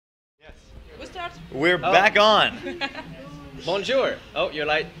start. We're back on. Bonjour. Oh, your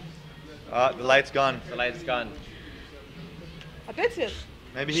light. The light's gone. The light's gone. Опять свет?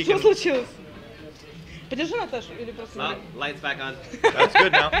 Maybe he Что can. случилось? Подержи, Наташа, или просто... Oh, light's back on. That's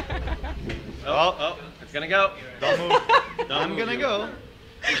good now. Oh, it's gonna go. Don't move. Don't I'm move, gonna you. go.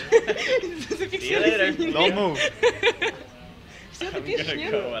 See you later. Don't move. Все, ты I'm пишешь, gonna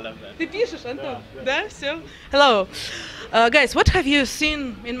нет? go. I love that. Ты пишешь, Антон? Да, все. Hello. Guys, what have you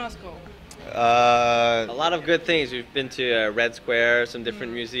seen in Moscow? A lot of good things. We've been to Red Square, some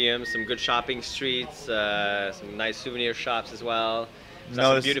different museums, some good shopping streets, some nice souvenir shops as well.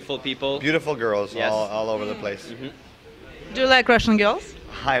 Saw some beautiful people. Beautiful girls Yes. all over the place. Do you like Russian girls?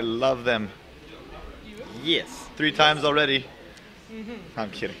 I love them. Yes. 3 times already. I'm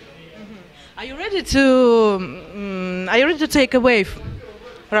kidding. Are you ready to take away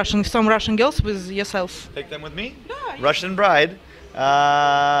some Russian girls with yourself? Take them with me? Да. Russian bride.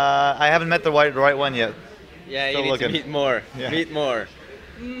 I haven't met the right one yet. Yeah, Still you need looking. to meet more. Yeah. Meet more.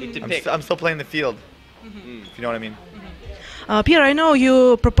 Need to pick. I'm still playing the field. If you know what I mean. Pierre, I know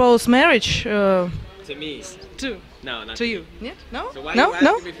you propose marriage To me. to No, not to you. Нет? No? So why No? you ask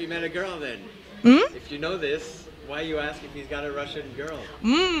No? him if you met a girl then? Hmm? If you know this, why you ask if he's got a Russian girl?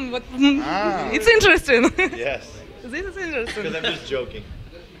 Ah. It's interesting. Yes. This is Because interesting. I'm just joking.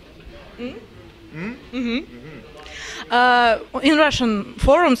 In Russian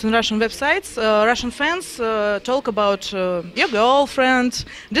forums, in Russian websites, Russian fans talk about your girlfriend,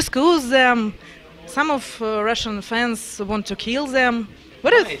 discuss them. Some of Russian fans want to kill them.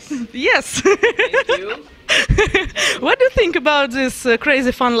 What Nice. Yes. Thank you. What do you think about this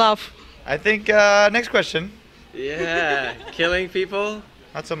crazy fun love? I think next question. Yeah, killing people?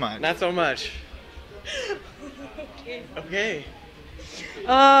 Not so much. Not so much. Okay.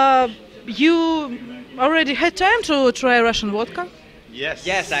 You already had time to try Russian vodka? Yes.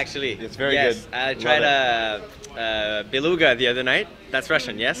 Yes, actually. It's very yes. good. I Love tried beluga the other night. That's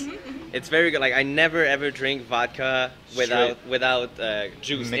Russian, yes? It's very good. Like I never ever drink vodka without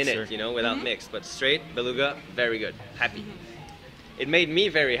juice Mixer. in it, you know, without mixed. But straight beluga, very good. Happy. It made me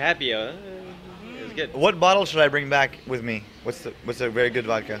very happy. It was good. What bottle should I bring back with me? What's a very good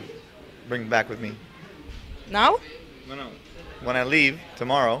vodka? Bring back with me. Now? No. When I leave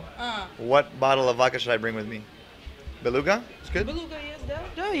tomorrow, what bottle of vodka should I bring with me? Beluga? It's good. Beluga, yes,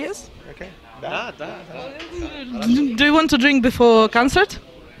 да, yes. Okay. Da. Do you want to drink before concert?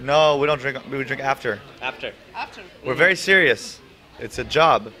 No, we don't drink. We drink after. After. After. We're very serious. It's a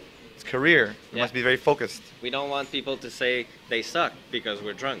job. It's career. We Yeah. must be very focused. We don't want people to say they suck because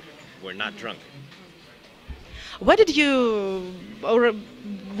we're drunk. We're not drunk. Why did you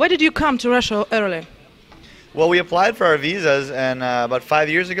come to Russia early? Well, we applied for our visas and about 5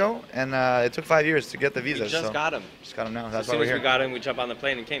 years ago, and it took 5 years to get the We visas. just so got them. Just got them now. As That's why soon we're as we here. got them, we jumped on the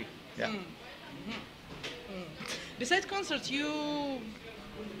plane and came. Yeah. Besides concerts,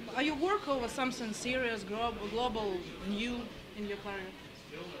 are you work over something serious, global, new in your career?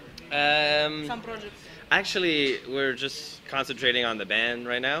 Some projects. Actually, we're just concentrating on the band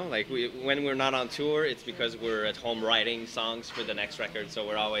right now. Like when we're not on tour, it's because we're at home writing songs for the next record. So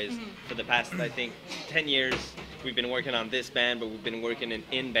we're always, for the past, I think, 10 years, we've been working on this band, but we've been working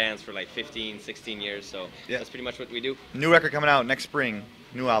in bands for like 15, 16 years. So Yeah. that's pretty much what we do. New record coming out next spring.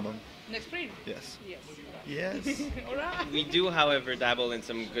 New album. Next spring? Yes. Yes. Yes. Alright. We do, however, dabble in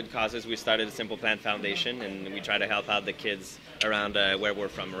some good causes. We started a Simple Plan Foundation, and we try to help out the kids around where we're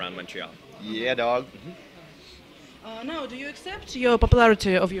from, around Montreal. Yeah, dog. Now, do you accept your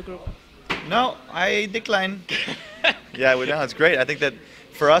popularity of your group? No, I decline. Yeah, we know. It's great. I think that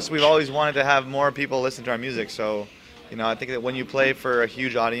for us, we've always wanted to have more people listen to our music. So, I think that when you play for a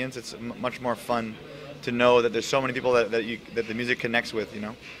huge audience, it's much more fun to know that there's so many people that the music connects with.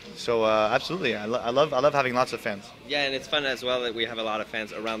 So absolutely, I love having lots of fans. Yeah, and it's fun as well that we have a lot of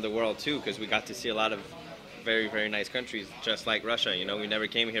fans around the world too, because we got to see a lot of very, very nice countries, just like Russia. We never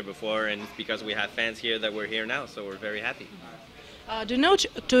came here before, and it's because we have fans here that we're here now, so we're very happy. Do you know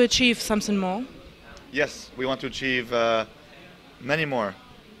to achieve something more? Yes, we want to achieve many more.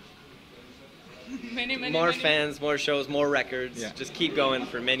 More fans, more shows, more records. Yeah. Just keep going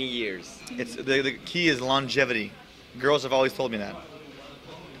for many years. It's the key is longevity. Girls have always told me that.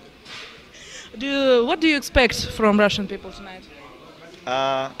 What do you expect from Russian people tonight?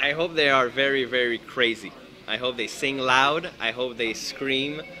 I hope they are very, very crazy. I hope they sing loud. I hope they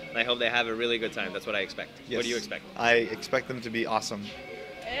scream. And I hope they have a really good time. That's what I expect. Yes. What do you expect? I expect them to be awesome.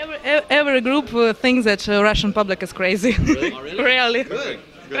 Every group thinks that Russian public is crazy. Really? Oh, really? Really.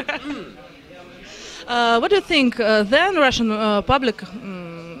 Good. What do you think? Then Russian public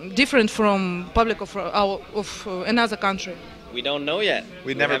different from public of another country? We don't know yet.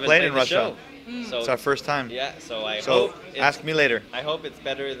 We We never haven't played in the Russia. show. So It's our first time. yeah, so I So hope ask me later. I hope it's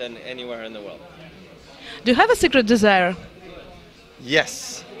better than anywhere in the world. Do you have a secret desire?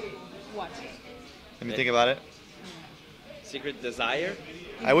 Yes. What? Let me think about it. Secret desire?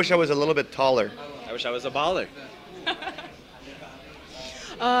 I wish I was a little bit taller. I wish I was a baller.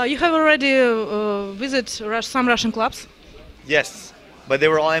 You have already visited some Russian clubs? Yes, but they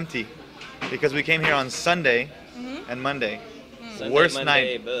were all empty because we came here on Sunday and Monday. Sunday, Worst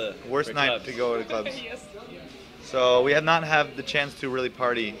Monday, night. bleh, Worst for night clubs. to go to clubs. So we have not had the chance to really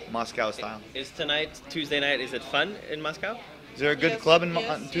party Moscow style. Is tonight, Tuesday night, is it fun in Moscow? Is there a good club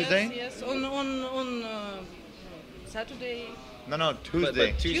on Tuesday? Yes, on Saturday. No,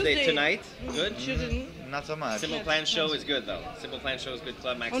 Tuesday. But Tuesday tonight, good? Tuesday. Not so much. Simple Plan Show is good though. Simple Plan Show is good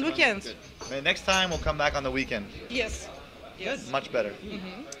club. Maximum is weekends. good. Maybe next time we'll come back on the weekend. Yes. Yes. Much better.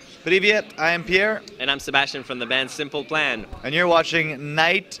 Привет, I am Pierre, And I'm Sebastian from the band Simple Plan. and you're watching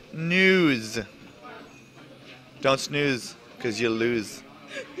Night News. Don't snooze, because you'll lose.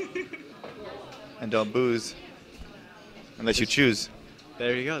 And don't booze, unless you choose.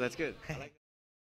 There you go, that's good.